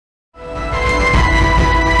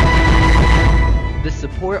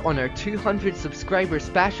support on our 200 subscriber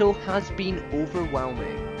special has been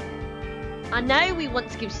overwhelming. And now we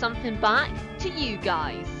want to give something back to you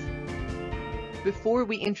guys. Before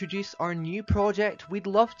we introduce our new project, we'd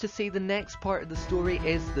love to say the next part of the story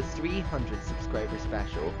is the 300 subscriber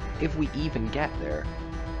special, if we even get there.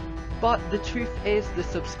 But the truth is, the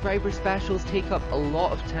subscriber specials take up a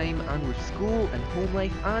lot of time, and with school and home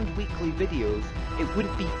life and weekly videos, it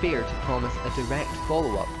wouldn't be fair to promise a direct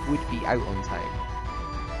follow-up would be out on time.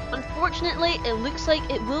 Unfortunately, it looks like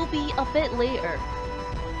it will be a bit later.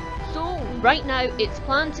 So right now it's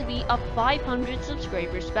planned to be a 500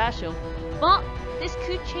 subscriber special, but this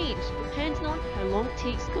could change depending on how long it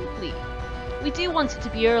takes to complete. We do want it to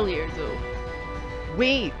be earlier though.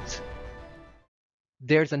 Wait!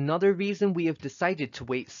 There's another reason we have decided to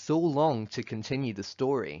wait so long to continue the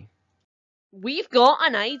story. We've got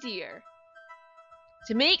an idea.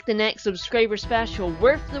 To make the next subscriber special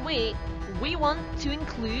worth the wait, we want to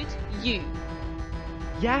include you.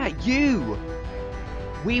 Yeah, you!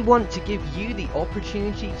 We want to give you the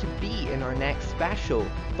opportunity to be in our next special,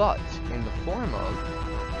 but in the form of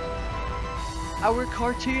our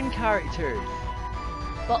cartoon characters.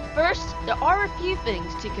 But first, there are a few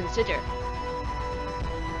things to consider.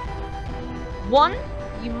 1.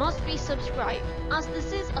 You must be subscribed, as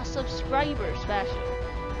this is a subscriber special.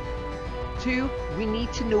 2. We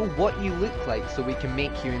need to know what you look like so we can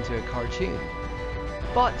make you into a cartoon.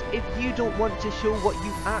 But if you don't want to show what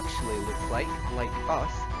you actually look like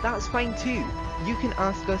us, that's fine too. You can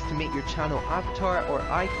ask us to make your channel avatar or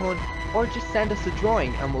icon, or just send us a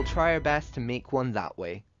drawing and we'll try our best to make one that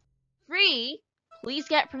way. 3. Please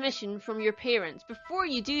get permission from your parents before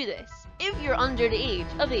you do this, if you're under the age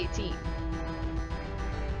of 18.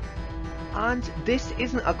 And this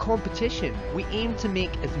isn't a competition. We aim to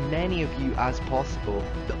make as many of you as possible.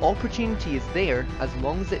 The opportunity is there as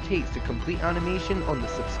long as it takes to complete animation on the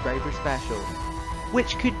subscriber special,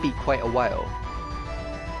 which could be quite a while.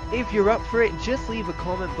 If you're up for it, just leave a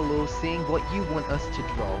comment below saying what you want us to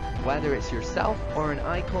draw, whether it's yourself or an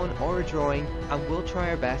icon or a drawing, and we'll try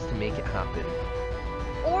our best to make it happen.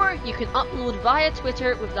 Or you can upload via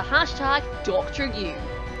Twitter with the hashtag DrU.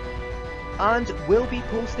 And we'll be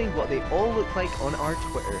posting what they all look like on our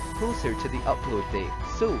Twitter closer to the upload date.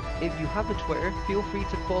 So if you have a Twitter, feel free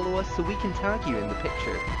to follow us so we can tag you in the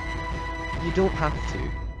picture. You don't have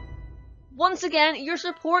to. Once again, your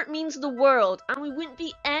support means the world, and we wouldn't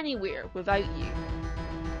be anywhere without you.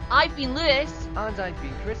 I've been Lewis. And I've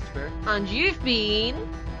been Christopher. And you've been...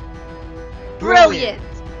 Brilliant!